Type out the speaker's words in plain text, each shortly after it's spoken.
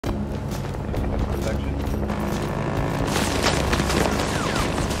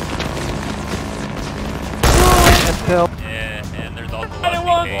hotel. Yeah, and there's also a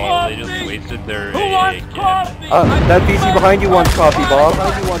lot of people. They just wasted their AA again. That VC behind you wants coffee, Bob.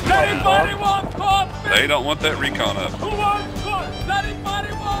 They don't want that recon up.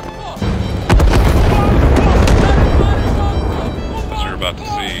 As you're about to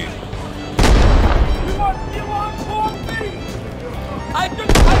see. I just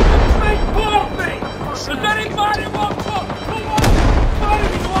make coffee! Does anybody want coffee? Who wants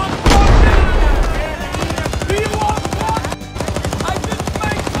coffee? Do you want coffee? I just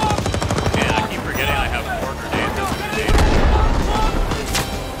make coffee! Man, I keep forgetting I have 4 grenades.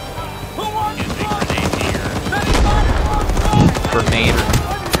 Who wants Can't take coffee? grenades here. Does anybody want coffee? Grenade.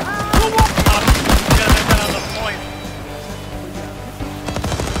 Who wants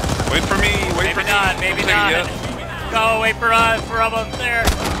Wait for me, wait for me. Maybe Take not. it, yeah. Go, wait for us. We're almost there.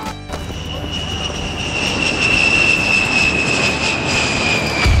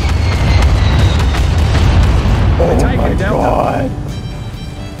 Oh my god.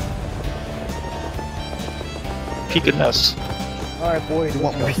 Peeking us. Alright, boy, you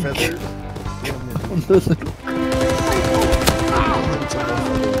want more feathers?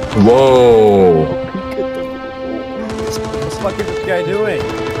 Whoa! What's fucking this guy doing?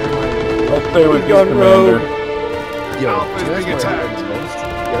 I'll stay with you, Gun Commander. road. Yo, Alpha's being attacked.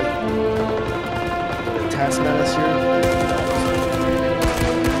 Taskmaster.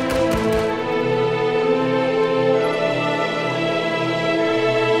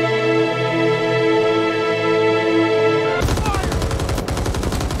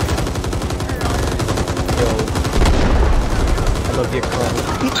 I love your car.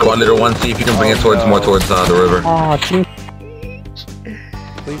 Squad leader 1, see if you can bring it towards more towards the river. Aw, team.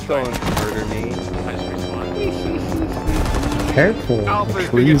 Please don't murder me. Nice respawn. Careful, Alpha's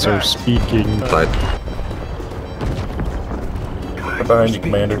the being trees are attacked. speaking. Side. Behind you,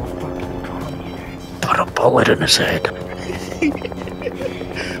 Commander. Put a bullet in his head.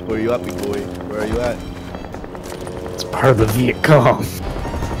 Where you at, big boy? Where are you at? It's part of the Viet Cong.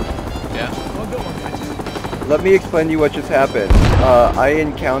 Let me explain to you what just happened. I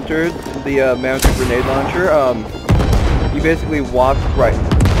encountered the mounted grenade launcher. You basically walked right.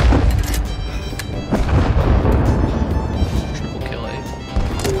 Triple kill, eh?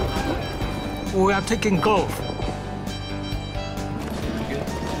 We are taking Gulf.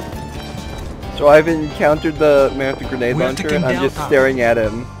 So I've encountered the mounted grenade We are launcher, taking and I'm just Delta. staring at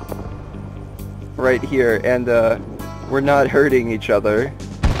him. Right here, and we're not hurting each other.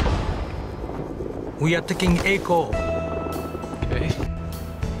 We are taking Echo. Okay.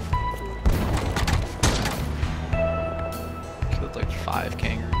 Killed like 5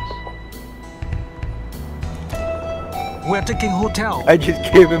 kangaroos. We are taking Hotel. I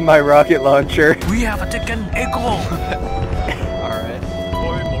just gave him my rocket launcher. We have taken Echo. Alright.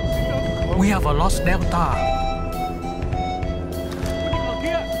 We have a lost Delta.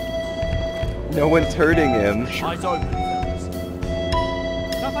 No one's hurting him. Eyes open.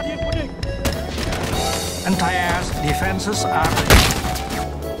 Anti-air defenses are